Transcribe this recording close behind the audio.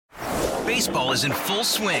Baseball is in full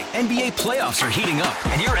swing. NBA playoffs are heating up,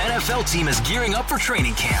 and your NFL team is gearing up for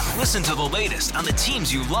training camp. Listen to the latest on the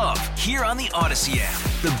teams you love here on the Odyssey app.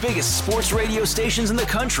 The biggest sports radio stations in the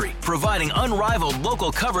country, providing unrivaled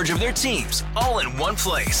local coverage of their teams, all in one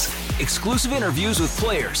place. Exclusive interviews with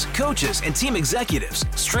players, coaches, and team executives,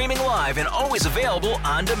 streaming live and always available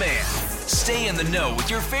on demand. Stay in the know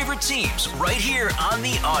with your favorite teams right here on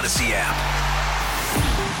the Odyssey app.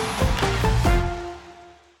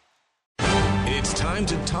 It's time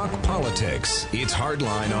to talk politics. It's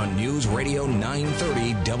Hardline on News Radio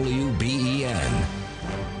 930 WBEN.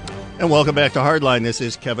 And welcome back to Hardline. This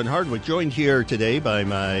is Kevin Hardwick, joined here today by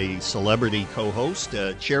my celebrity co-host,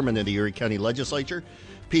 Chairman of the Erie County Legislature,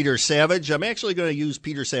 Peter Savage. I'm actually going to use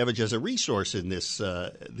Peter Savage as a resource in this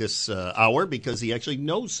hour because he actually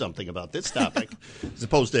knows something about this topic as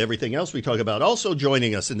opposed to everything else we talk about. Also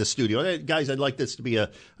joining us in the studio. Guys, I'd like this to be a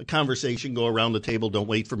conversation. Go around the table. Don't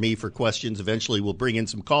wait for me for questions. Eventually we'll bring in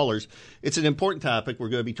some callers. It's an important topic. We're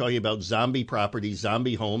going to be talking about zombie properties,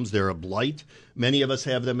 zombie homes. They're a blight. Many of us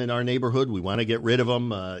have them in our neighborhood. We want to get rid of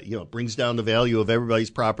them. It brings down the value of everybody's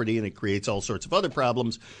property, and it creates all sorts of other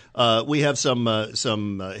problems. We have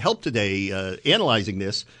some help today analyzing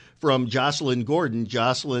this from Jocelyn Gordon.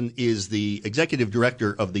 Jocelyn is the executive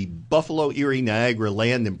director of the Buffalo Erie Niagara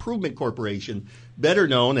Land Improvement Corporation, better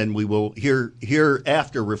known, and we will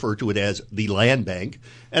hereafter refer to it as the Land Bank,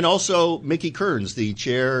 and also Mickey Kearns, the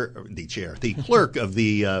clerk of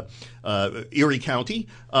the Erie County.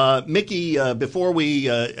 Mickey, before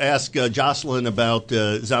we ask Jocelyn about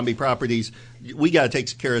zombie properties, we got to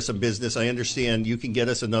take care of some business. I understand you can get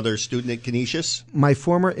us another student at Canisius. My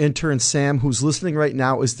former intern, Sam, who's listening right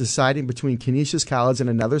now, is deciding between Canisius College and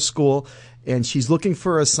another school, and she's looking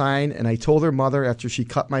for a sign. And I told her mother after she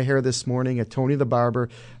cut my hair this morning at Tony the Barber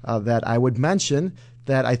that I would mention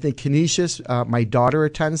that I think Canisius, my daughter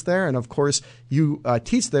attends there, and of course you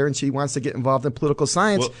teach there, and she wants to get involved in political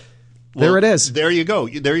science. There it is. There you go.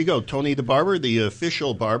 Tony the Barber, the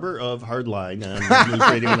official barber of Hardline on News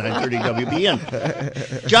Radio 930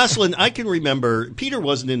 WBN. Jocelyn, I can remember Peter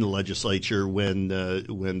wasn't in the legislature when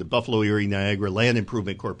the Buffalo Erie Niagara Land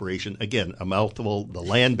Improvement Corporation, again a mouthful, the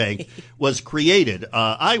Land Bank, was created.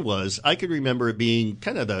 I can remember it being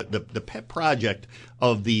kind of the pet project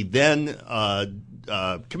of the then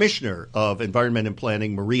Commissioner of Environment and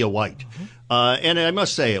Planning, Maria White. Mm-hmm. And I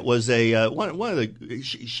must say, it was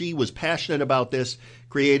she was passionate about this,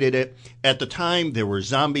 created it. At the time, there were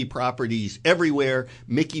zombie properties everywhere.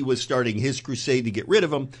 Mickey was starting his crusade to get rid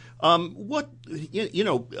of them.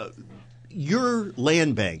 Your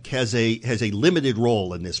land bank has a limited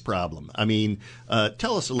role in this problem. I mean,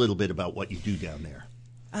 tell us a little bit about what you do down there.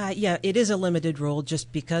 Yeah, it is a limited role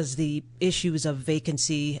just because the issues of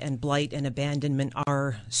vacancy and blight and abandonment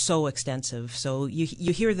are so extensive. So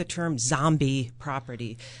you hear the term zombie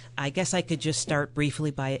property. I guess I could just start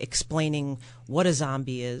briefly by explaining what a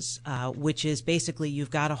zombie is, which is basically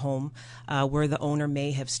you've got a home where the owner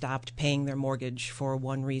may have stopped paying their mortgage for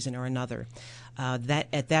one reason or another. That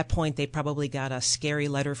at that point they probably got a scary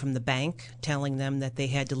letter from the bank telling them that they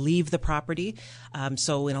had to leave the property.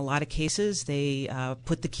 So in a lot of cases they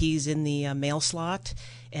put the keys in the mail slot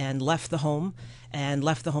and left the home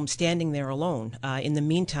standing there alone. In the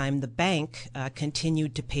meantime, the bank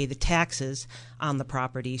continued to pay the taxes on the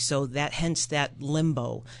property, so hence that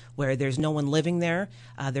limbo where there's no one living there,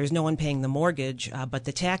 there's no one paying the mortgage, but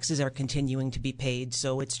the taxes are continuing to be paid.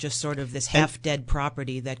 So it's just sort of this half-dead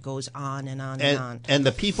property that goes on and on and on. And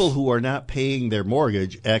the people who are not paying their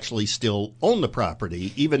mortgage actually still own the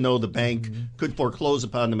property, even though the bank could foreclose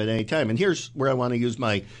upon them at any time. And here's where I want to use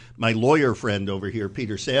my lawyer friend over here,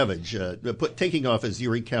 Peter Savage, taking off his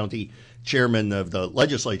Erie County chairman of the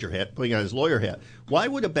legislature hat, putting on his lawyer hat. Why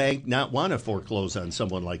would a bank not want to foreclose on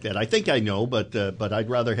someone like that? I think I know, but I'd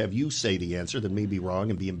rather have you say the answer than me be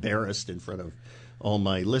wrong and be embarrassed in front of all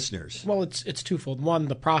my listeners. Well, it's twofold. One,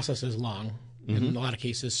 the process is long in a lot of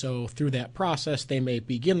cases. So through that process, they may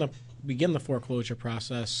begin the foreclosure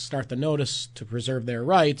process, start the notice to preserve their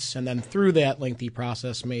rights, and then through that lengthy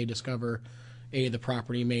process may discover the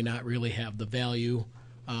property may not really have the value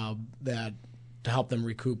that to help them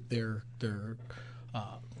recoup their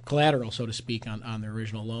collateral, so to speak, on their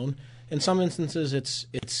original loan. In some instances, it's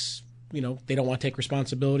they don't want to take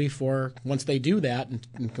responsibility for once they do that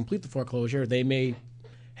and complete the foreclosure, they may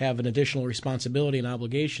have an additional responsibility and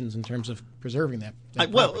obligations in terms of preserving that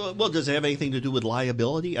well, does it have anything to do with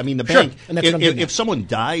liability? I mean, the bank, if someone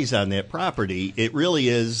dies on that property, it really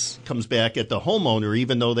comes back at the homeowner,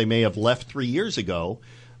 even though they may have left 3 years ago.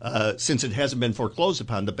 Since it hasn't been foreclosed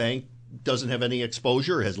upon, the bank doesn't have any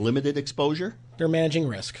exposure, has limited exposure. They're managing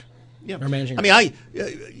risk. Yeah. They're managing risk.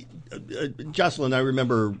 Jocelyn, I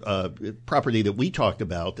remember property that we talked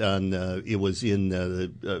about. It was in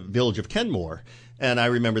the village of Kenmore. And I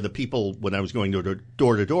remember the people, when I was going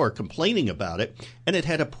door to door, complaining about it. And it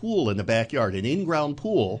had a pool in the backyard, an in-ground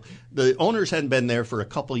pool. The owners hadn't been there for a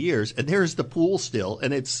couple of years. And there's the pool still.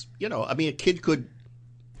 And it's, a kid could,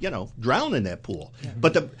 drown in that pool. Yeah.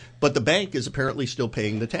 But the bank is apparently still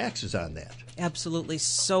paying the taxes on that. Absolutely.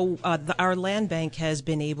 So our land bank has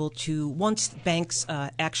been able to, once banks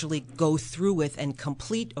actually go through with and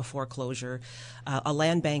complete a foreclosure, a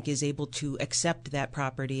land bank is able to accept that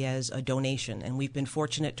property as a donation. And we've been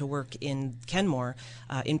fortunate to work in Kenmore,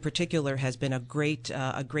 in particular, has been a great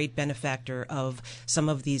benefactor of some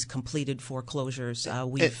of these completed foreclosures.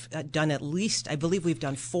 We've done at least, I believe we've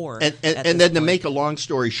done 4. And then point. To make a long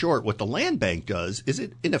story short, what the land bank does is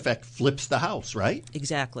it, in effect, flips the house, right?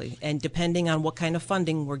 Exactly. And depending on what kind of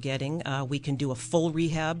funding we're getting, we can do a full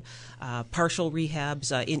rehab, partial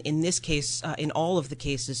rehabs. In this case, in all of the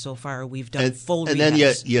cases so far, we've done full rehabs. And then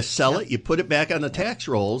you sell it, you put it back on the tax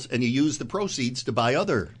rolls, and you use the proceeds to buy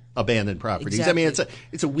other abandoned properties. Exactly. I mean,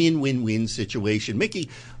 it's a win-win-win situation. Mickey,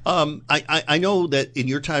 I know that in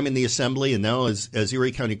your time in the Assembly and now as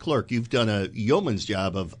Erie County Clerk, you've done a yeoman's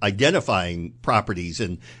job of identifying properties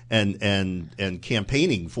and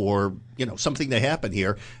campaigning for something to happen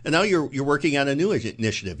here. And now you're working on a new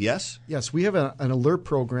initiative. Yes. Yes, we have an alert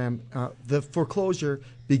program. The foreclosure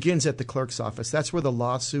begins at the clerk's office. That's where the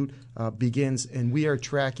lawsuit begins, and we are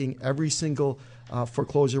tracking every single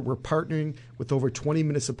foreclosure. We're partnering with over 20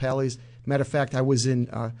 municipalities. Matter of fact, I was in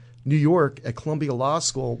New York at Columbia Law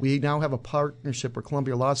School. We now have a partnership with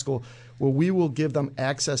Columbia Law School where we will give them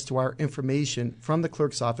access to our information from the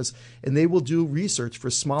clerk's office, and they will do research for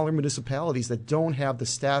smaller municipalities that don't have the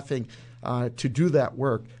staffing to do that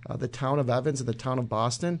work. The town of Evans and the town of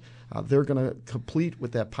Boston, they're going to complete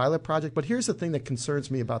with that pilot project. But here's the thing that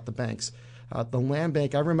concerns me about the banks. The land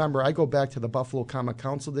bank, I remember I go back to the Buffalo Common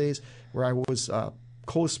Council days where I was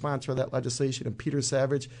co-sponsor of that legislation, and Peter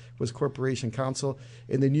Savage was Corporation Counsel.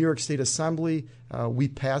 In the New York State Assembly, we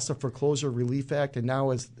passed the Foreclosure Relief Act, and now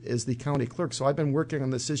as the county clerk. So I've been working on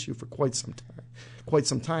this issue for quite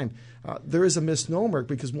some time. There is a misnomer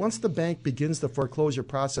because once the bank begins the foreclosure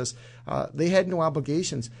process, they had no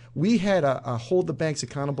obligations. We had to hold the banks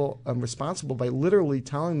accountable and responsible by literally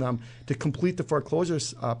telling them to complete the foreclosure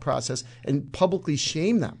process and publicly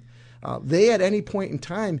shame them. They at any point in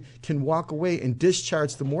time can walk away and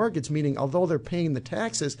discharge the mortgage, meaning although they're paying the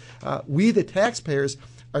taxes, we the taxpayers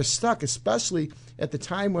are stuck, especially at the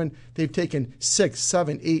time when they've taken 6,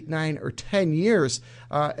 7, 8, 9, or 10 years,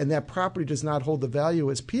 and that property does not hold the value,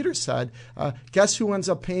 as Peter said. Guess who ends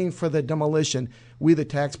up paying for the demolition? We the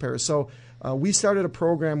taxpayers. So we started a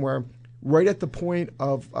program where right at the point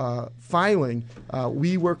of filing,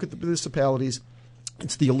 we work with the municipalities.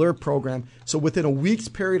 It's the alert program. So within a week's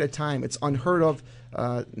period of time, it's unheard of,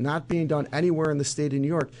 not being done anywhere in the state of New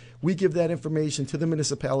York. We give that information to the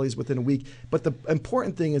municipalities within a week. But the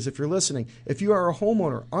important thing is, if you're listening, if you are a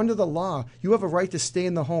homeowner, under the law, you have a right to stay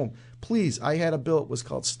in the home. Please, I had a bill, it was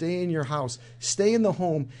called Stay in Your House. Stay in the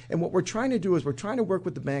home. And what we're trying to do is we're trying to work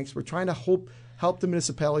with the banks. We're trying to help the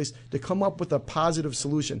municipalities to come up with a positive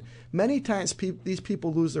solution. Many times these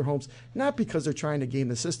people lose their homes not because they're trying to game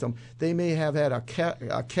the system. They may have had a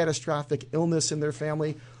catastrophic illness in their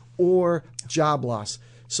family or job loss.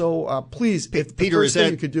 So please, if Peter, the first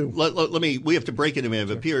thing you could do. We have to break it in a minute,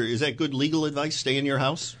 but Peter, is that good legal advice? Stay in your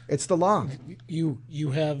house? It's the law.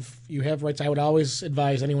 You have rights. I would always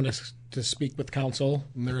advise anyone to speak with counsel.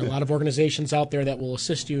 And there are a lot of organizations out there that will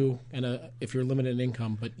assist you if you're limited in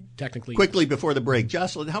income, but technically. Quickly before the break,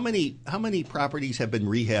 Jocelyn, how many properties have been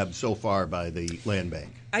rehabbed so far by the land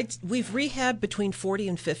bank? We've rehabbed between 40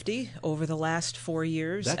 and 50 over the last 4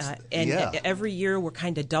 years. Every year we're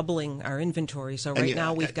kind of doubling our inventory. So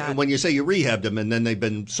now we've got... And when you say you rehabbed them and then they've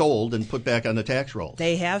been sold and put back on the tax rolls.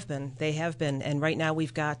 They have been. And right now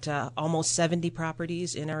we've got almost 70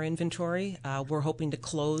 properties in our inventory. We're hoping to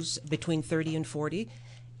close between 30 and 40.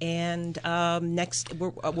 And next,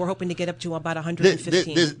 we're hoping to get up to about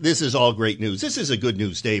 115. This is all great news. This is a good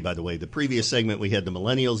news day, by the way. The previous segment, we had the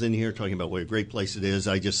millennials in here talking about what a great place it is.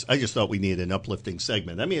 I just thought we needed an uplifting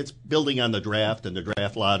segment. I mean, it's building on the draft and the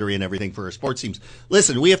draft lottery and everything for our sports teams.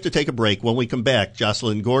 Listen, we have to take a break. When we come back,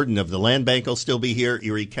 Jocelyn Gordon of the Land Bank will still be here.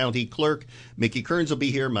 Erie County Clerk Mickey Kearns will be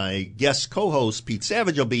here. My guest co-host, Pete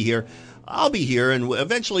Savage, will be here. I'll be here, and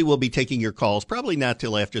eventually we'll be taking your calls, probably not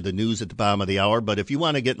till after the news at the bottom of the hour, but if you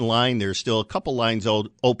want to get in line, there's still a couple lines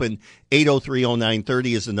open.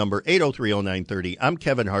 803-0930 is the number, 803-0930. I'm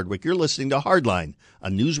Kevin Hardwick. You're listening to Hardline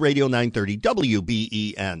on News Radio 930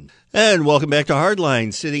 WBEN. And welcome back to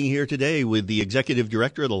Hardline. Sitting here today with the Executive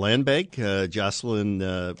Director of the Land Bank,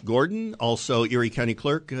 Jocelyn Gordon, also Erie County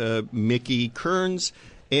Clerk Mickey Kearns,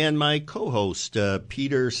 and my co-host,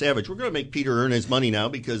 Peter Savage. We're going to make Peter earn his money now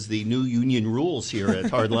because the new union rules here at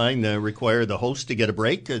Hardline require the host to get a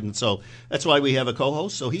break, and so that's why we have a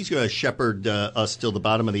co-host. So he's going to shepherd us till the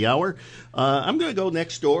bottom of the hour. I'm going to go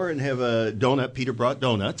next door and have a donut. Peter brought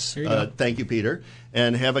donuts. Thank you, Peter.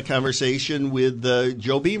 And have a conversation with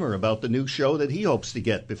Joe Beamer about the new show that he hopes to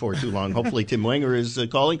get before too long. Hopefully Tim Wenger is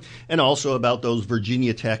calling. And also about those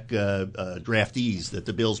Virginia Tech draftees that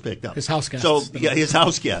the Bills picked up. His house guests. So, yeah, his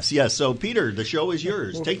house guests, yes. So, Peter, the show is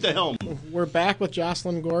yours. Take the helm. We're back with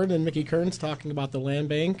Jocelyn Gordon and Mickey Kearns talking about the land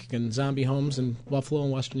bank and zombie homes in Buffalo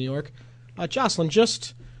and Western New York. Jocelyn,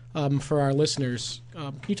 just for our listeners,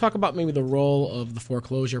 can you talk about maybe the role of the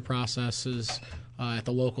foreclosure processes at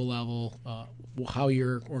the local level, how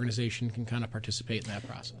your organization can kind of participate in that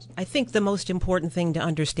process? I think the most important thing to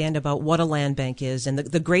understand about what a land bank is, and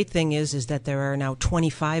the great thing is that there are now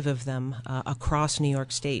 25 of them across New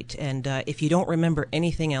York State. And if you don't remember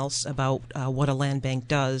anything else about what a land bank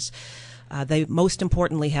does, they most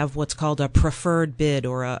importantly have what's called a preferred bid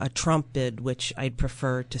or a trump bid, which I'd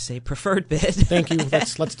prefer to say preferred bid. Thank you.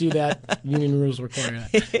 Let's do that. Union rules require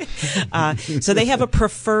that. So they have a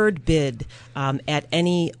preferred bid at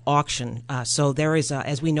any auction. So there is,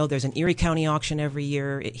 as we know, there's an Erie County auction every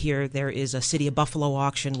year. Here there is a City of Buffalo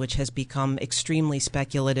auction, which has become extremely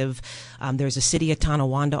speculative. There's a City of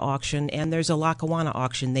Tonawanda auction, and there's a Lackawanna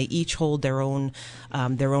auction. They each hold their own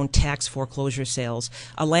tax foreclosure sales.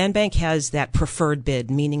 A land bank has that preferred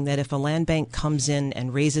bid, meaning that if a land bank comes in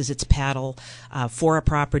and raises its paddle for a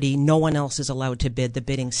property, no one else is allowed to bid. The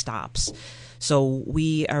bidding stops. So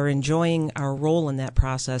we are enjoying our role in that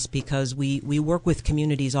process because we work with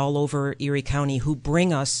communities all over Erie County who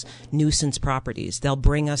bring us nuisance properties. They'll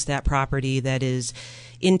bring us that property that is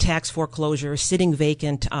in tax foreclosure, sitting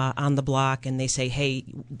vacant on the block, and they say, hey,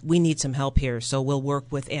 we need some help here. So we'll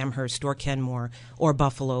work with Amherst or Kenmore or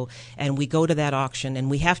Buffalo, and we go to that auction,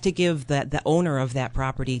 and we have to give the owner of that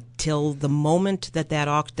property till the moment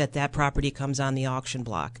that property comes on the auction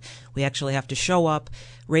block. We actually have to show up,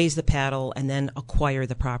 raise the paddle, and then acquire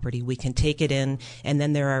the property. We can take it in, and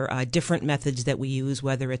then there are different methods that we use,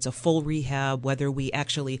 whether it's a full rehab, whether we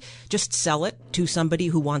actually just sell it to somebody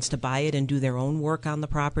who wants to buy it and do their own work on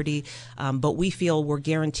the property. But we feel we're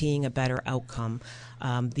guaranteeing a better outcome.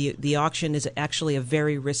 The auction is actually a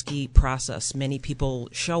very risky process. Many people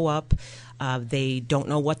show up. They don't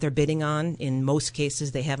know what they're bidding on. In most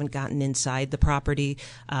cases, they haven't gotten inside the property,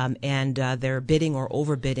 and they're bidding or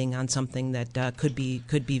overbidding on something that could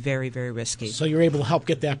be very, very risky. So you're able to help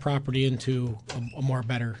get that property into a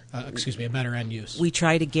better end use. We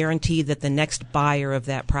try to guarantee that the next buyer of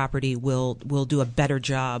that property will do a better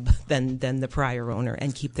job than the prior owner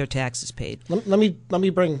and keep their taxes paid. Let me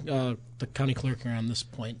bring the county clerk here on this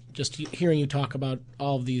point. Just hearing you talk about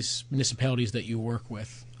all of these municipalities that you work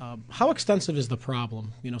with, how extensive is the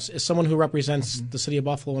problem? You know, as someone who represents the city of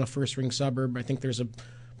Buffalo in a first-ring suburb, I think there's a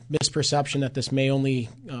misperception that this may only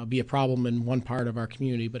be a problem in one part of our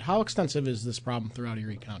community. But how extensive is this problem throughout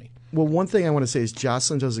Erie County? Well, one thing I want to say is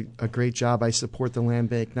Jocelyn does a great job. I support the land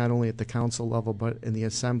bank not only at the council level but in the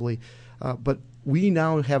assembly. But we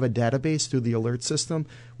now have a database through the alert system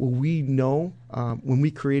where we know when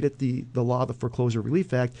we created the law, the Foreclosure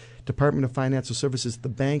Relief Act, Department of Financial Services, the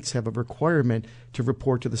banks have a requirement to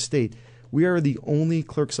report to the state. We are the only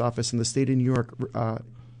clerk's office in the state of New York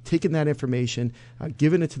taking that information,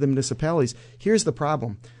 giving it to the municipalities. Here's the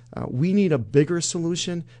problem. We need a bigger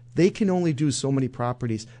solution. They can only do so many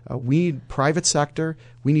properties. We need private sector.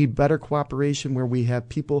 We need better cooperation where we have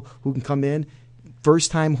people who can come in,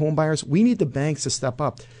 first-time home buyers. We need the banks to step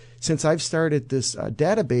up. Since I've started this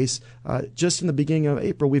database, just in the beginning of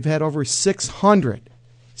April, we've had over 600.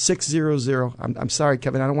 I'm sorry,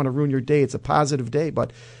 Kevin, I don't want to ruin your day. It's a positive day,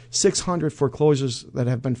 but 600 foreclosures that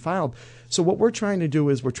have been filed. So what we're trying to do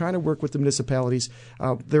is we're trying to work with the municipalities.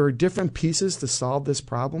 There are different pieces to solve this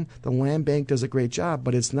problem. The land bank does a great job,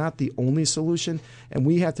 but it's not the only solution, and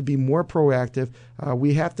we have to be more proactive.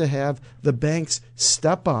 We have to have the banks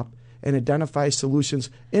step up and identify solutions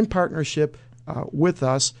in partnership with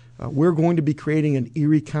us. We're going to be creating an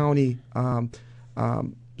Erie County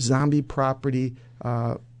zombie property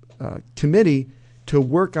committee to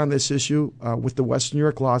work on this issue with the Western New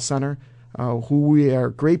York Law Center, who we are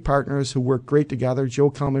great partners who work great together. Joe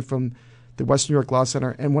Kelman from the Western New York Law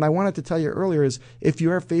Center. And what I wanted to tell you earlier is if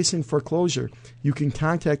you are facing foreclosure, you can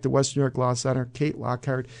contact the Western New York Law Center, Kate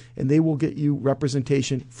Lockhart, and they will get you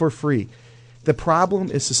representation for free. The problem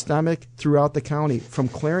is systemic throughout the county, from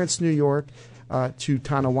Clarence, New York, to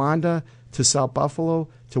Tonawanda, to South Buffalo,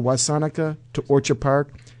 to West Seneca, to Orchard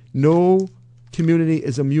Park. No community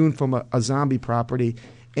is immune from a zombie property,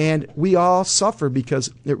 and we all suffer because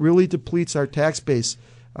it really depletes our tax base.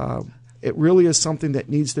 It really is something that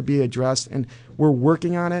needs to be addressed, and we're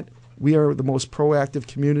working on it. We are the most proactive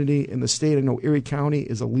community in the state. I know Erie County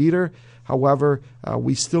is a leader. However,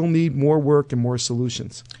 we still need more work and more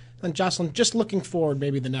solutions. And Jocelyn, just looking forward,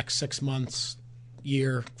 maybe the next 6 months,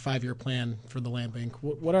 year, 5-year plan for the land bank,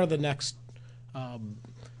 what are the next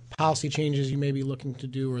policy changes you may be looking to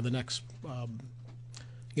do, or the next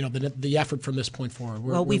the effort from this point forward?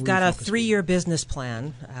 Well, we've got a 3-year business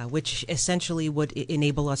plan, which essentially would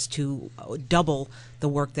enable us to double the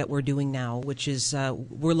work that we're doing now, which is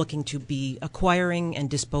we're looking to be acquiring and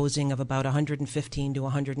disposing of about 115 to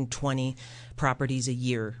 120 properties a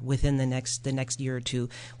year within the next year or two.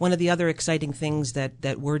 One of the other exciting things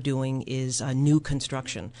that we're doing is new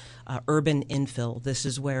construction, urban infill. This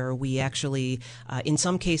is where we actually, in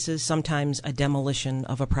some cases, sometimes a demolition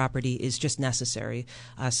of a property is just necessary.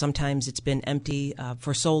 Sometimes it's been empty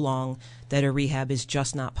for so long that a rehab is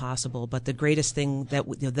just not possible. But the greatest thing,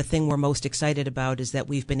 the thing we're most excited about, is that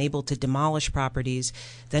we've been able to demolish properties.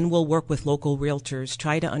 Then we'll work with local realtors,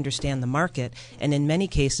 try to understand the market, and in many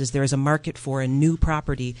cases there is a market for a new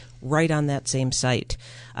property right on that same site.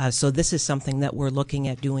 So this is something that we're looking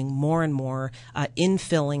at doing more and more,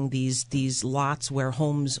 infilling these lots where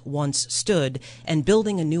homes once stood and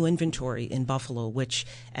building a new inventory in Buffalo, which,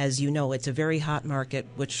 as you know, it's a very hot market,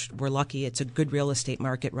 which we're lucky. It's a good real estate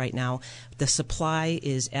market right now. The supply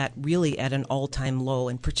is really at an all-time low,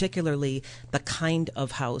 and particularly the kind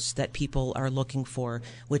of house that people are looking for,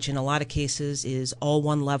 which in a lot of cases is all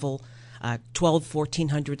one level,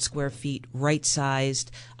 1,400 square feet,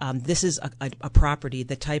 right-sized. This is a property,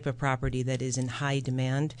 the type of property that is in high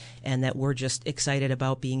demand, and that we're just excited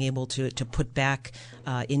about being able to put back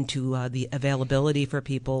into the availability for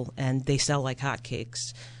people, and they sell like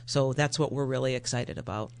hotcakes. So that's what we're really excited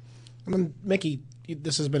about. And then, Mickey,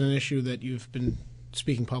 this has been an issue that you've been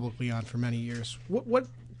speaking publicly on for many years. What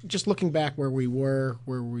just looking back where we were,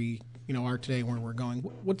 where we are today, where we're going,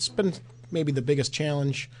 what's been maybe the biggest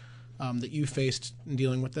challenge that you faced in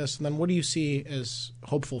dealing with this? And then what do you see as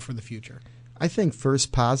hopeful for the future? I think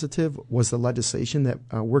first positive was the legislation that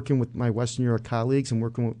working with my Western New York colleagues and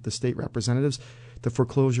working with the state representatives, the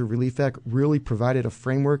Foreclosure Relief Act really provided a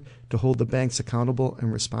framework to hold the banks accountable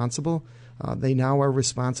and responsible. They now are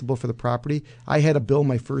responsible for the property. I had a bill,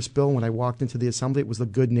 my first bill, when I walked into the assembly. It was the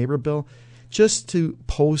Good Neighbor Bill, just to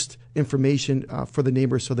post information for the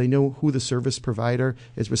neighbors so they know who the service provider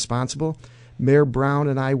is responsible. Mayor Brown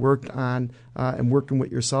and I worked on, and working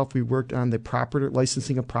with yourself, we worked on the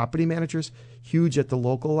licensing of property managers, huge at the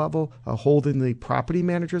local level, holding the property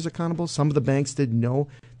managers accountable. Some of the banks didn't know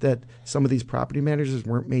that some of these property managers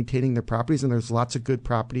weren't maintaining their properties, and there's lots of good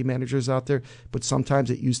property managers out there, but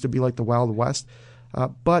sometimes it used to be like the Wild West.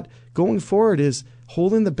 But going forward is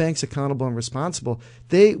holding the banks accountable and responsible.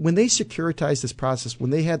 When they securitized this process,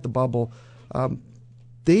 when they had the bubble,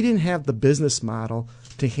 they didn't have the business model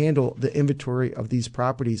to handle the inventory of these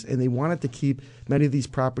properties, and they wanted to keep many of these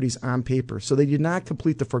properties on paper. So they did not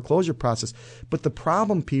complete the foreclosure process. But the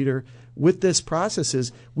problem, Peter, with this process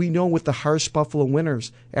is we know with the harsh Buffalo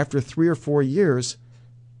winters, after 3 or 4 years,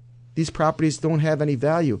 these properties don't have any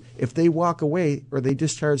value. If they walk away or they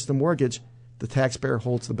discharge the mortgage, the taxpayer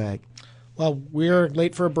holds the bag. Well, we're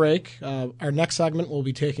late for a break. Our next segment will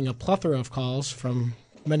be taking a plethora of calls from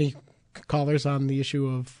many callers on the issue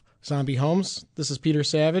of zombie homes. This is Peter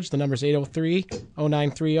Savage. The number is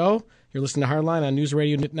 803-0930. You're listening to Hardline on News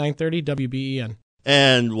Radio 930 WBEN.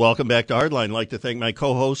 And welcome back to Hardline. I'd like to thank my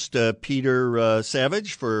co-host, Peter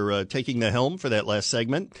Savage, for taking the helm for that last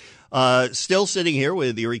segment. Still sitting here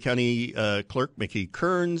with Erie County Clerk Mickey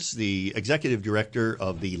Kearns, the Executive Director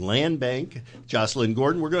of the Land Bank, Jocelyn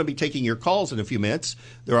Gordon. We're going to be taking your calls in a few minutes.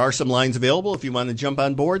 There are some lines available if you want to jump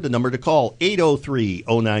on board. The number to call,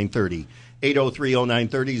 803-0930.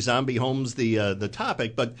 803-0930, zombie homes, the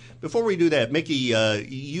topic. But before we do that, Mickey,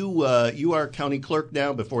 you are county clerk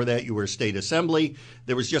now. Before that, you were state assembly.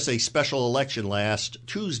 There was just a special election last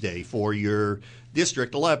Tuesday for your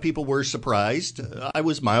district. A lot of people were surprised. I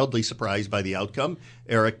was mildly surprised by the outcome.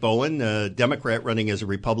 Eric Bowen, a Democrat running as a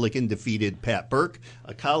Republican, defeated Pat Burke,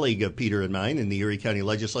 a colleague of Peter and mine in the Erie County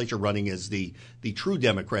Legislature, running as the true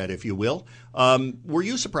Democrat, if you will. Were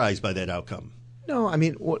you surprised by that outcome? No, I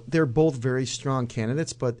mean, they're both very strong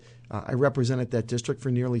candidates, but I represented that district for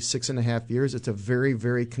nearly 6.5 years. It's a very,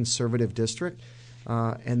 very conservative district,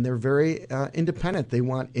 and they're very independent. They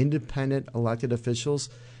want independent elected officials,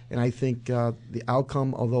 and I think the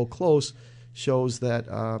outcome, although close, shows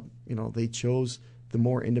that they chose the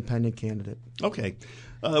more independent candidate. Okay.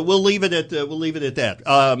 We'll leave it at that.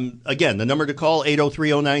 Again, the number to call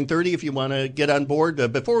 803-0930 if you want to get on board.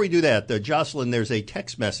 Before we do that, Jocelyn, there's a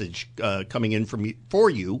text message coming in for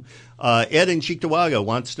you. Ed in Cheektowaga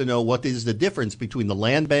wants to know what is the difference between the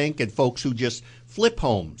land bank and folks who just flip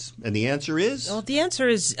homes, and the answer is? Well, the answer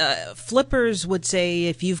is flippers would say,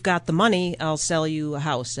 if you've got the money, I'll sell you a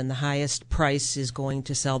house, and the highest price is going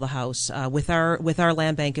to sell the house. With our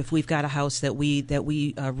land bank, if we've got a house that we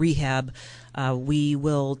rehab, we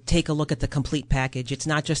will take a look at the complete package. It's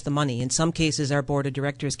not just the money. In some cases, our board of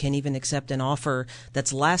directors can even accept an offer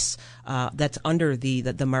that's less, that's under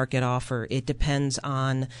the market offer. It depends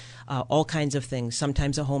on all kinds of things.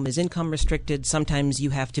 Sometimes a home is income restricted. Sometimes you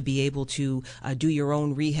have to be able to do your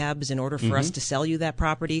own rehabs in order for us to sell you that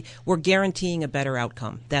property. We're guaranteeing a better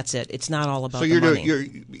outcome. That's it. It's not all about the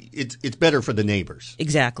money. It's better for the neighbors.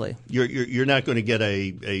 Exactly. You're not going to get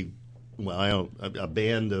a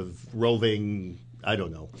band of roving, I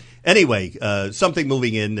don't know. Anyway, something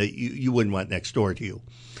moving in that you wouldn't want next door to you.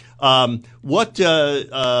 What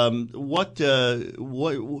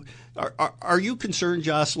are you concerned,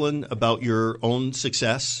 Jocelyn, about your own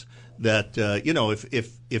success? That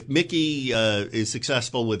if Mickey is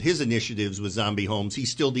successful with his initiatives with zombie homes, he's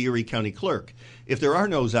still the Erie County clerk. If there are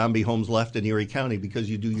no zombie homes left in Erie County because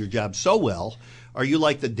you do your job so well, are you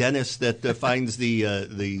like the dentist that finds the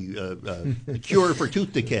cure for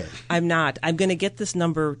tooth decay? I'm not. I'm going to get this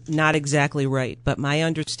number not exactly right, but my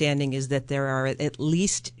understanding is that there are at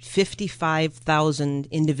least 55,000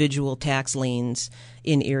 individual tax liens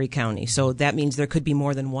in Erie County. So that means there could be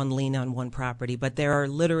more than one lien on one property, but there are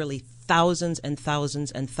literally thousands and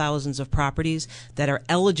thousands and thousands of properties that are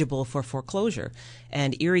eligible for foreclosure.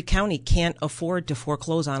 And Erie County can't afford to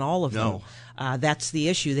foreclose on all of them. That's the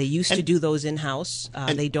issue. They used to do those in-house.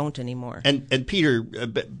 They don't anymore. And Peter,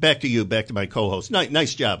 back to my co-host.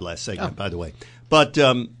 Nice job last segment, by the way. But,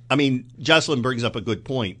 Jocelyn brings up a good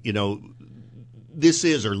point. This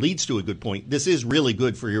is, or leads to a good point. This is really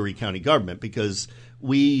good for Erie County government because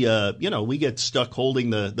we get stuck holding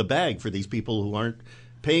the bag for these people who aren't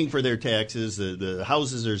paying for their taxes. The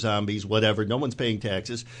houses are zombies, whatever. No one's paying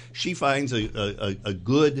taxes. She finds a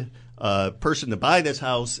good person to buy this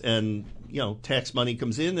house, and tax money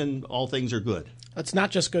comes in, and all things are good. It's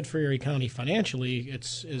not just good for Erie County financially.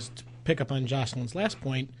 Is to pick up on Jocelyn's last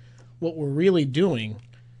point. What we're really doing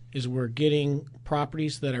is we're getting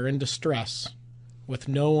properties that are in distress, with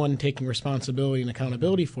no one taking responsibility and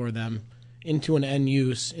accountability for them, into an end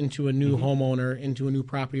use, into a new homeowner, into a new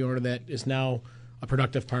property owner that is now a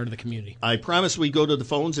productive part of the community. I promise we go to the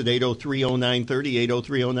phones at 803-0930,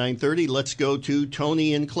 803-0930. Let's go to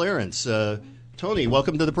Tony in Clarence. Tony,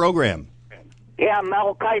 welcome to the program. Yeah,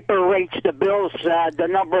 Mel Kiper rates the Bills the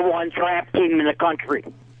number one draft team in the country.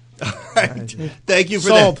 All right. Thank you for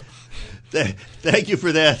that. Thank you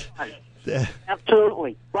for that.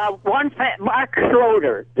 Absolutely. Well, Mark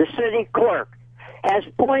Schroeder, the city clerk, has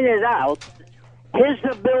pointed out his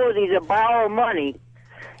ability to borrow money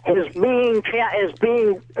is being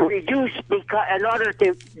reduced in order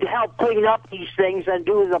to help clean up these things and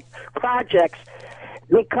do the projects,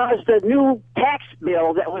 because the new tax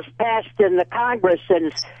bill that was passed in the Congress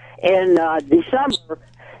in December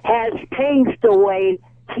has changed the way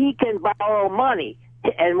he can borrow money.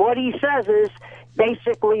 And what he says is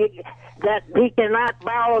basically that he cannot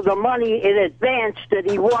borrow the money in advance that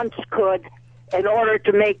he once could in order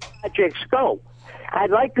to make projects go. I'd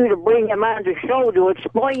like you to bring him on the show to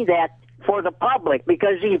explain that for the public,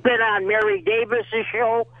 because he's been on Mary Davis's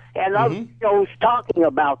show and other shows talking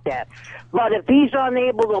about that. But if he's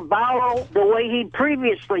unable to borrow the way he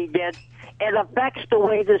previously did, it affects the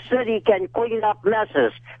way the city can clean up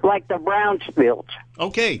messes like the Brownsfields.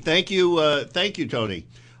 Okay, thank you, Tony.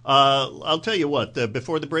 I'll tell you what,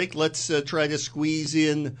 before the break, let's try to squeeze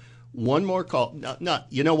in one more call.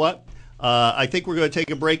 You know what? I think we're going to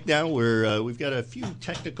take a break now. We've got a few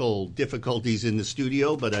technical difficulties in the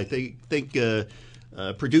studio, but I think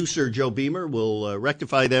producer Joe Beamer will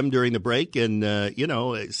rectify them during the break. And,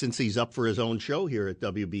 since he's up for his own show here at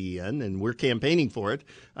WBEN and we're campaigning for it,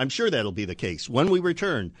 I'm sure that'll be the case. When we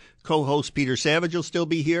return, co-host Peter Savage will still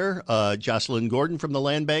be here. Jocelyn Gordon from the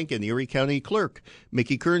Land Bank and the Erie County Clerk,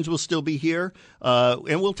 Mickey Kearns, will still be here.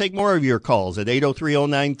 And we'll take more of your calls at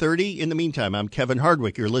 803-0930. In the meantime, I'm Kevin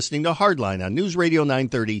Hardwick. You're listening to Hardline on News Radio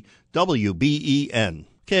 930 WBEN.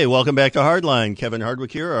 Okay, welcome back to Hardline. Kevin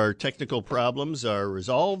Hardwick here. Our technical problems are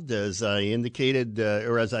resolved, as I indicated,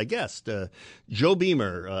 or as I guessed. Joe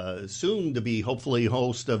Beamer, soon to be hopefully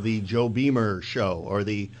host of the Joe Beamer Show, or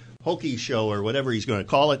the Hokie Show, or whatever he's going to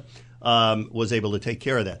call it, was able to take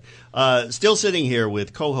care of that. Still sitting here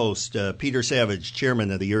with co-host Peter Savage,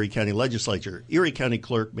 chairman of the Erie County Legislature, Erie County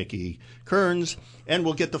Clerk Mickey Kearns, and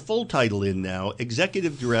we'll get the full title in now,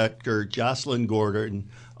 Executive Director Jocelyn Gordon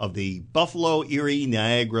of the Buffalo Erie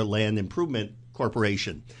Niagara Land Improvement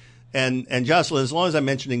Corporation. And Jocelyn, as long as I'm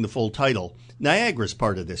mentioning the full title, Niagara's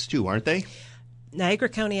part of this too, aren't they? Niagara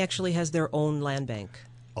County actually has their own land bank.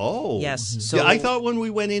 Oh. Yes. So, yeah, I thought when we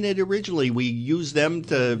went in it originally, we used them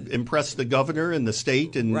to impress the governor and the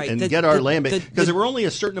state and get our land bank. Because there were only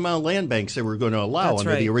a certain amount of land banks they were going to allow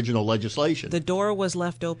under the original legislation. The door was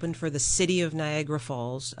left open for the city of Niagara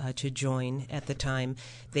Falls to join at the time.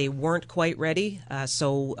 They weren't quite ready,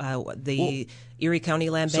 so the Erie County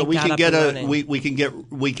Land Bank got up and running. We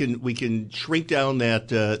can shrink down that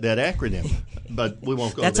acronym, but we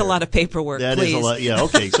won't go. That's there. A lot of paperwork. That please. is a lot. Yeah.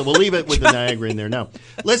 Okay. So we'll leave it with the Niagara in there now.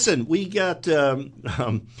 Listen, we've got calls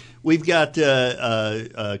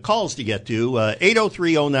to get to.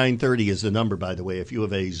 803-0930 is the number, by the way. If you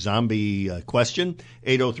have a zombie question,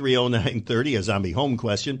 803-0930, a zombie home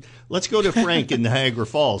question. Let's go to Frank in Niagara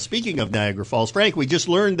Falls. Speaking of Niagara Falls, Frank, we just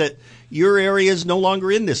learned that your area is no longer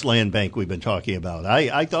in this land bank we've been talking about.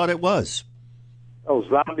 I thought it was. Oh,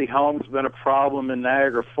 zombie homes been a problem in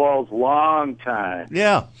Niagara Falls long time.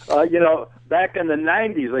 Yeah. Back in the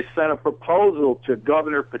 90s, I sent a proposal to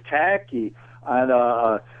Governor Pataki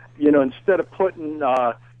on, instead of putting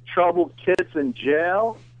troubled kids in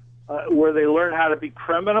jail where they learn how to be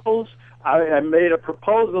criminals, I made a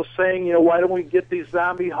proposal saying, why don't we get these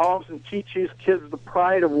zombie homes and teach these kids the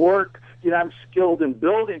pride of work? I'm skilled in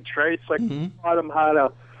building trades, so I taught them how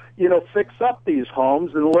to, fix up these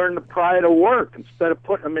homes and learn the pride of work instead of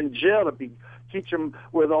putting them in jail teach them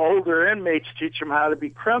with the older inmates, teach them how to be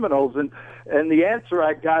criminals. And the answer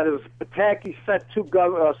I got is Pataki sent two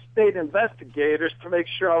state investigators to make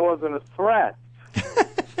sure I wasn't a threat.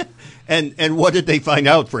 And what did they find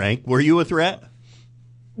out, Frank? Were you a threat?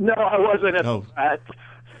 No, I wasn't a threat.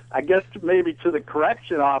 I guess maybe to the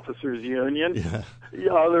correction officers union. Yeah.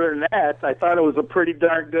 Other than that, I thought it was a pretty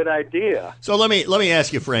darn good idea. So let me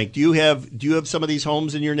ask you, Frank. Do you have some of these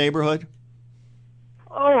homes in your neighborhood?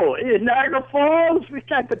 Oh, in Niagara Falls, we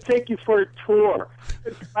got to take you for a tour.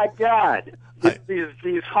 My God,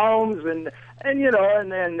 these homes and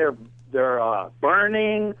then they're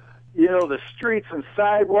burning. The streets and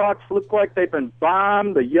sidewalks look like they've been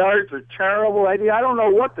bombed. The yards are terrible. I don't know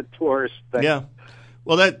what the tourists think. Yeah.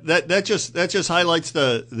 Well, that just highlights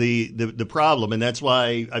the problem, and that's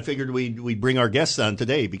why I figured we'd bring our guests on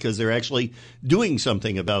today, because they're actually doing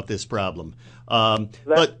something about this problem.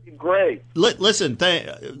 That's great. Listen,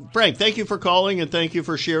 Frank, thank you for calling, and thank you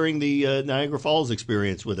for sharing the Niagara Falls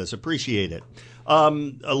experience with us. Appreciate it.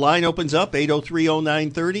 A line opens up,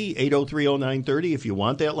 803-0930, 803-0930 if you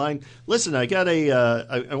want that line. Listen, I got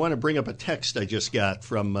I want to bring up a text I just got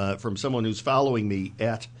from someone who's following me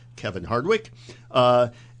at Kevin Hardwick,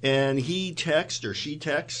 and he texts, or she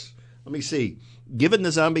texts, let me see, given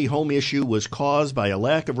the zombie home issue was caused by a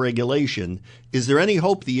lack of regulation, is there any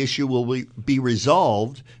hope the issue will be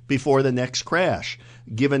resolved before the next crash,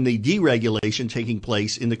 given the deregulation taking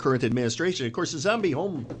place in the current administration? Of course, the zombie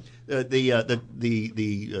home, the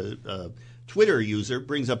Twitter user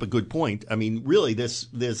brings up a good point. I mean, really, this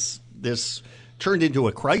turned into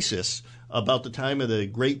a crisis about the time of the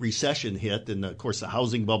Great Recession hit, and of course the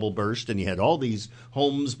housing bubble burst, and you had all these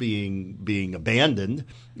homes being abandoned,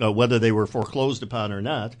 whether they were foreclosed upon or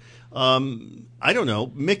not. I don't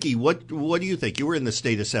know, Mickey. What do you think? You were in the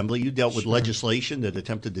state assembly. You dealt with legislation that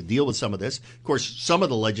attempted to deal with some of this. Of course, some of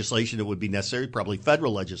the legislation that would be necessary, probably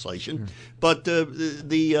federal legislation. Sure. But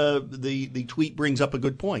the tweet brings up a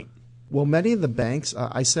good point. Well, many of the banks,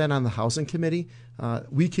 I sat on the housing committee.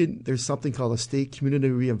 There's something called a State Community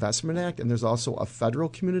Reinvestment Act, and there's also a Federal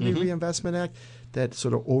Community Reinvestment Act that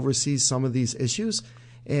sort of oversees some of these issues.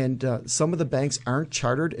 And some of the banks aren't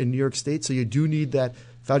chartered in New York State, so you do need that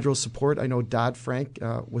federal support. I know Dodd-Frank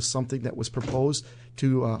was something that was proposed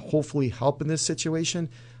to hopefully help in this situation.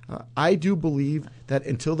 I do believe that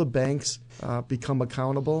until the banks become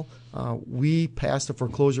accountable, we passed the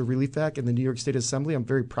Foreclosure Relief Act in the New York State Assembly. I'm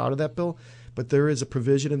very proud of that bill. But there is a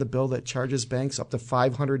provision in the bill that charges banks up to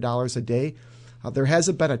 $500 a day. There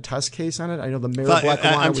hasn't been a test case on it. I know the mayor of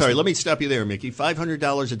Lackawanna. I'm sorry. Let me stop you there, Mickey.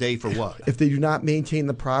 $500 a day for what? If they do not maintain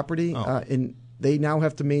the property they now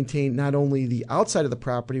have to maintain not only the outside of the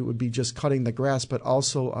property, would be just cutting the grass, but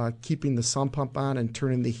also keeping the sump pump on and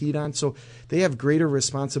turning the heat on. So they have greater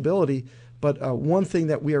responsibility. But one thing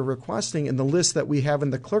that we are requesting in the list that we have in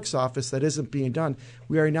the clerk's office that isn't being done,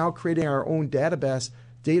 we are now creating our own database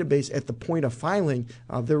at the point of filing.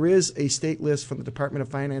 There is a state list from the Department of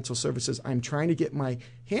Financial Services. I'm trying to get my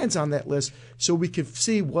hands on that list so we can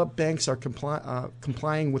see what banks are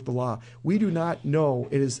complying with the law. We do not know.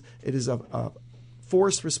 It is a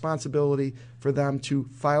forced responsibility for them to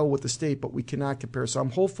file with the state, but we cannot compare. So I'm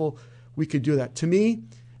hopeful we could do that. To me,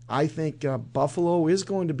 I think Buffalo is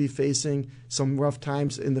going to be facing some rough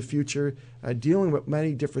times in the future, dealing with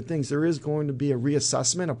many different things. There is going to be a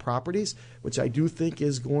reassessment of properties, which I do think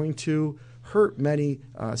is going to hurt many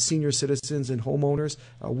senior citizens and homeowners.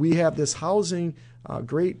 We have this housing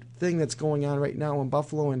great thing that's going on right now in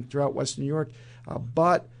Buffalo and throughout Western New York,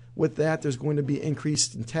 but with that, there's going to be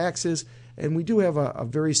increase in taxes, and we do have a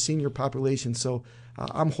very senior population. So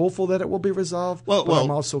I'm hopeful that it will be resolved, but I'm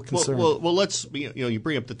also concerned. Well, let's, you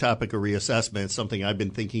bring up the topic of reassessment. It's something I've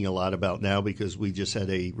been thinking a lot about now because we just had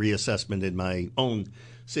a reassessment in my own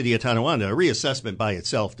city of Tonawanda. A reassessment by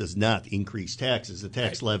itself does not increase taxes. The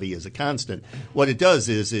tax levy is a constant. What it does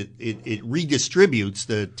is it redistributes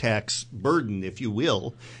the tax burden, if you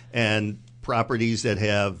will, and properties that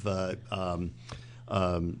have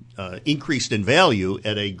increased in value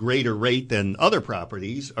at a greater rate than other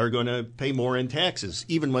properties are going to pay more in taxes,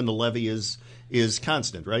 even when the levy is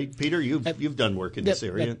constant, right? Peter, you've done work in this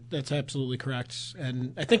area. That's absolutely correct.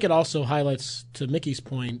 And I think it also highlights, to Mickey's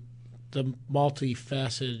point, the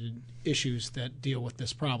multifaceted issues that deal with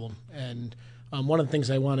this problem. And one of the things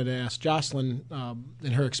I wanted to ask Jocelyn,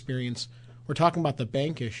 in her experience, we're talking about the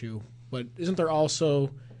bank issue, but isn't there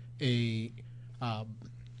also an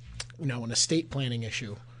estate planning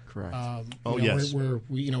issue? Correct. Yes. Where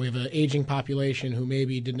we have an aging population who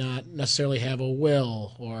maybe did not necessarily have a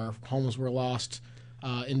will, or homes were lost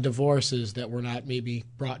in divorces that were not maybe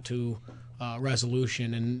brought to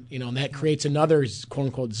resolution, and that creates another quote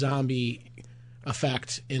unquote zombie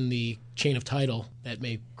effect in the chain of title that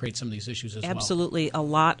may create some of these issues as well. Absolutely. A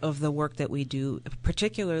lot of the work that we do,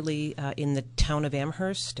 particularly in the town of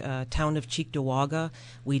Amherst, town of Cheektowaga,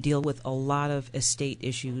 we deal with a lot of estate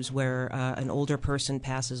issues where an older person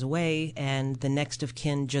passes away and the next of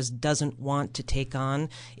kin just doesn't want to take on,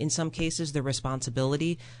 in some cases, the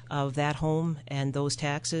responsibility of that home and those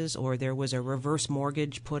taxes, or there was a reverse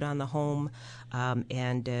mortgage put on the home,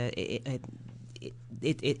 and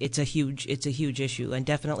it's a huge issue, and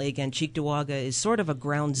definitely again, Cheektowaga is sort of a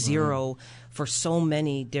ground zero for so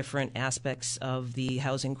many different aspects of the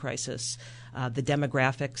housing crisis. The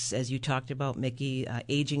demographics, as you talked about, Mickey,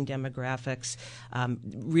 aging demographics.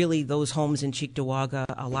 Really, those homes in Cheektowaga,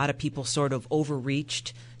 a lot of people sort of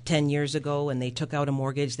overreached 10 years ago, and they took out a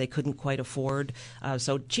mortgage they couldn't quite afford.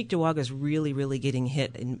 So Cheektowaga is really, really getting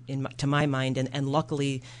hit, to my mind, and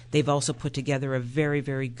luckily they've also put together a very,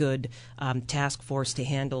 very good task force to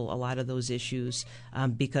handle a lot of those issues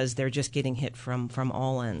because they're just getting hit from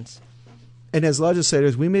all ends. And as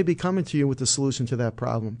legislators, we may be coming to you with the solution to that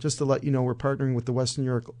problem. Just to let you know, we're partnering with the Western New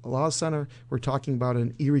York Law Center. We're talking about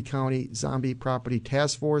an Erie County Zombie Property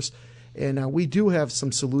Task Force, and we do have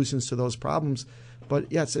some solutions to those problems.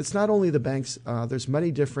 But yes, it's not only the banks. There's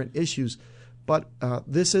many different issues, but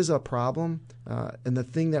this is a problem. And the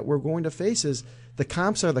thing that we're going to face is the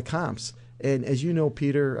comps are the comps. And as you know,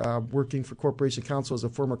 Peter, working for Corporation Counsel as a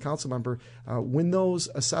former council member, when those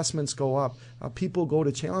assessments go up, people go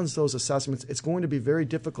to challenge those assessments. It's going to be very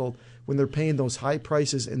difficult when they're paying those high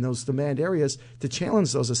prices in those demand areas to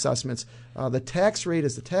challenge those assessments. The tax rate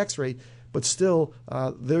is the tax rate, but still,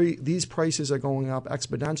 these prices are going up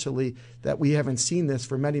exponentially that we haven't seen this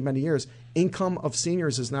for many, many years. Income of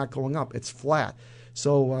seniors is not going up. It's flat.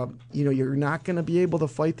 So, you're not going to be able to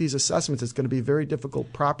fight these assessments. It's going to be very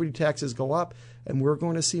difficult. Property taxes go up, and we're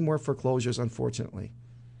going to see more foreclosures, unfortunately.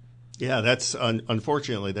 Yeah, that's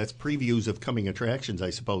unfortunately, that's previews of coming attractions,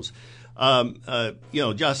 I suppose.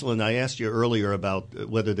 Jocelyn, I asked you earlier about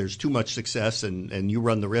whether there's too much success and you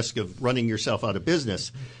run the risk of running yourself out of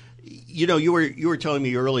business. You were telling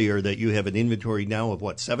me earlier that you have an inventory now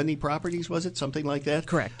of 70 properties, was it? Something like that?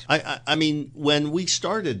 Correct. I mean, when we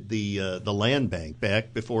started the land bank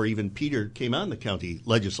back before even Peter came on the county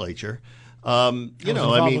legislature,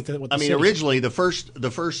 originally the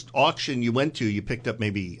first auction you went to, you picked up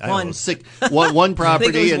maybe one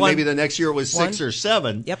property, and maybe the next year it was 6 or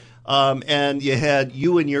 7. Yep. And you had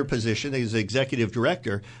you in your position as executive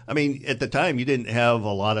director. I mean, at the time, you didn't have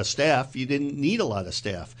a lot of staff. You didn't need a lot of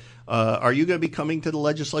staff. Are you going to be coming to the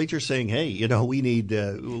legislature saying, "Hey, I need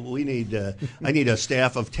a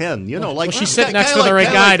staff of 10"? She's sitting next to the right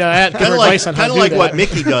guy to give advice on how to do that. Kind of like what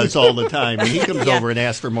Mickey does all the time, and he comes over and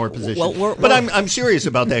asks for more positions. But I'm serious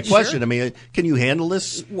about that question. Sure. I mean, can you handle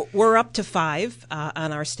this? We're up to 5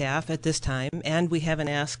 on our staff at this time, and we haven't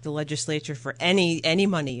asked the legislature for any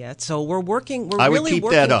money yet. So we're working. We're really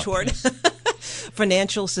working toward.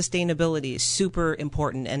 Financial sustainability is super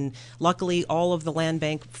important, and luckily all of the land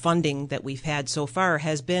bank funding that we've had so far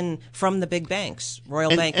has been from the big banks,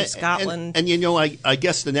 Royal Bank of Scotland. And I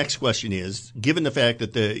guess the next question is, given the fact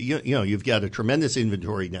that you've got a tremendous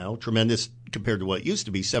inventory now, tremendous compared to what used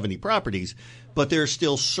to be 70 properties, but there's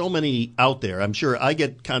still so many out there. I'm sure I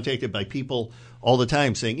get contacted by people all the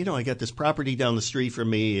time saying, I got this property down the street from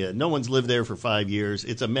me. No one's lived there for 5 years.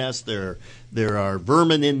 It's a mess. There are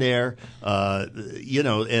vermin in there,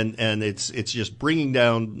 and it's just bringing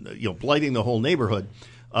down, blighting the whole neighborhood.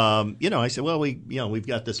 I said, well, we've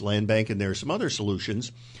got this land bank, and there are some other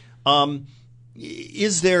solutions.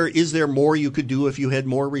 Is there more you could do if you had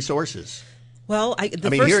more resources? Well,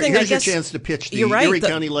 here's your chance to pitch the Erie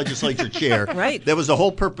County Legislature chair. Right. That was the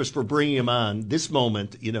whole purpose for bringing him on. This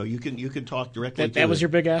moment, you can talk directly. That was your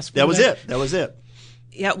big ask. That was it.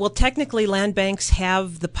 Yeah, well, technically, land banks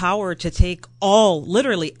have the power to take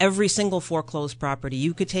literally every single foreclosed property.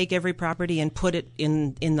 You could take every property and put it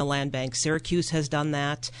in the land bank. Syracuse has done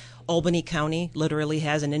that. Albany County literally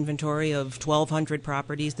has an inventory of 1,200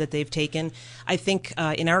 properties that they've taken. I think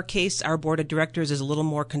in our case, our board of directors is a little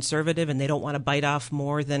more conservative, and they don't want to bite off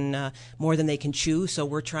more than they can chew. So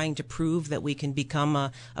we're trying to prove that we can become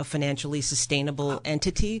a financially sustainable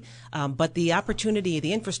entity. But the opportunity,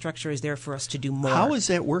 the infrastructure is there for us to do more. How is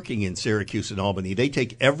that working in Syracuse and Albany? They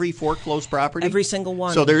take every foreclosed property? Every single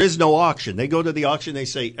one. So there is no auction. They go to the auction, they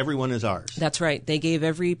say, everyone is ours. That's right. They gave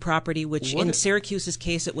every property, which in Syracuse's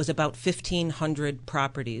case, it was about 1,500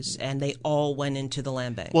 properties, and they all went into the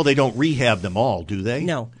land bank. Well, they don't rehab them all, do they?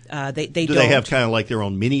 No, they don't. Do they have kind of like their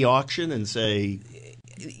own mini auction and say...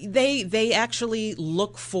 They actually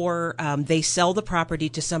look for, they sell the property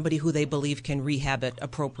to somebody who they believe can rehab it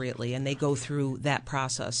appropriately, and they go through that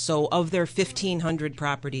process. So of their 1,500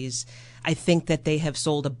 properties, I think that they have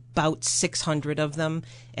sold about 600 of them,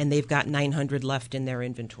 and they've got 900 left in their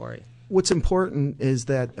inventory. What's important is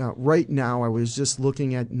that right now, I was just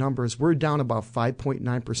looking at numbers. We're down about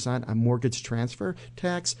 5.9% on mortgage transfer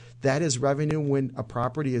tax. That is revenue when a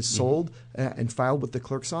property is sold and filed with the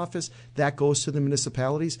clerk's office. That goes to the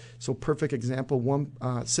municipalities. So perfect example, one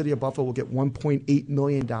City of Buffalo will get $1.8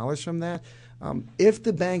 million from that. If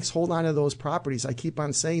the banks hold on to those properties, I keep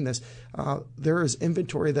on saying this, there is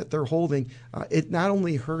inventory that they're holding. It not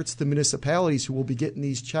only hurts the municipalities who will be getting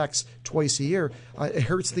these checks twice a year, it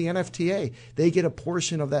hurts the NFTA. They get a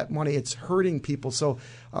portion of that money. It's hurting people. So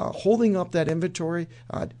holding up that inventory,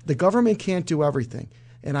 the government can't do everything.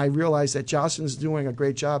 And I realize that Jocelyn's doing a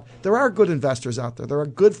great job. There are good investors out there. There are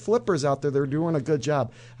good flippers out there. They're doing a good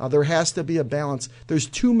job. There has to be a balance. There's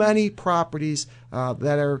too many properties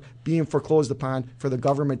that are being foreclosed upon for the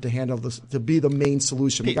government to handle this, to be the main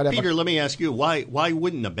solution. Peter, let me ask you, why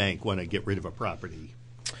wouldn't a bank want to get rid of a property?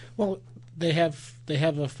 Well, they have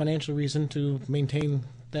a financial reason to maintain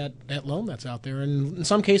that loan that's out there. And in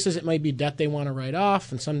some cases, it might be debt they want to write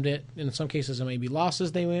off. In some cases, it may be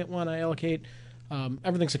losses they might want to allocate.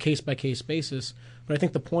 Everything's a case-by-case basis, but I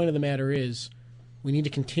think the point of the matter is we need to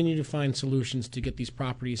continue to find solutions to get these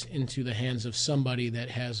properties into the hands of somebody that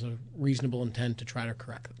has a reasonable intent to try to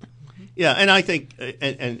correct them. Yeah, and I think,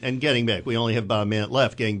 and getting back, we only have about a minute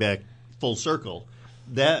left, getting back full circle,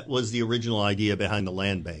 that was the original idea behind the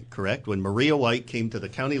land bank, correct? When Maria White came to the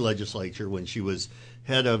county legislature, when she was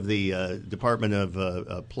head of the Department of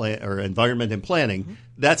Environment and Planning,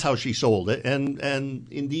 that's how she sold it, and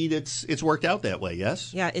indeed it's worked out that way.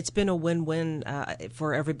 Yes. Yeah, it's been a win-win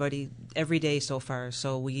for everybody every day so far.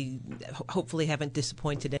 So we hopefully haven't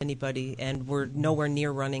disappointed anybody, and we're nowhere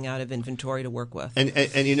near running out of inventory to work with. And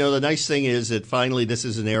the nice thing is that finally this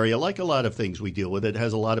is an area, like a lot of things we deal with, it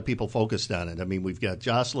has a lot of people focused on it. I mean, we've got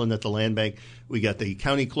Jocelyn at the land bank, we got the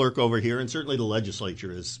county clerk over here, and certainly the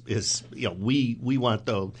legislature is we want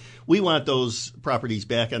those properties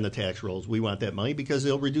back on the tax rolls. We want that money because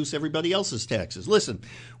they'll reduce everybody else's taxes. Listen,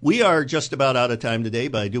 we are just about out of time today,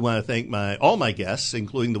 but I do want to thank all my guests,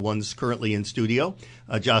 including the ones currently in studio,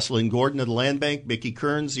 Jocelyn Gordon of the Land Bank, Mickey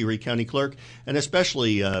Kearns, Erie County Clerk, and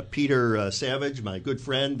especially Peter Savage, my good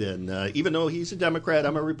friend. And even though he's a Democrat,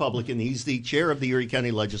 I'm a Republican. He's the chair of the Erie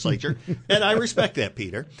County Legislature, and I respect that,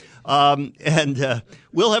 Peter. And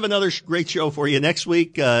we'll have another great show for you next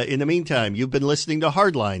week. In the meantime, you've been listening to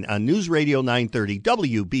Hardline on News Radio 930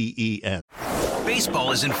 WBEN.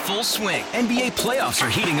 Baseball is in full swing. NBA playoffs are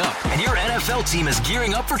heating up, and your NFL team is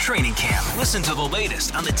gearing up for training camp. Listen to the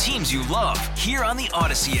latest on the teams you love here on the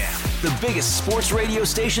Odyssey app. The biggest sports radio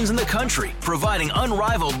stations in the country, providing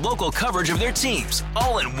unrivaled local coverage of their teams,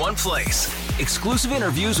 all in one place. Exclusive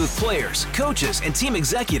interviews with players, coaches, and team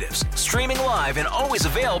executives, streaming live and always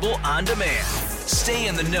available on demand. Stay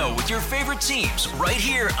in the know with your favorite teams right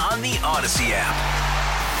here on the Odyssey app.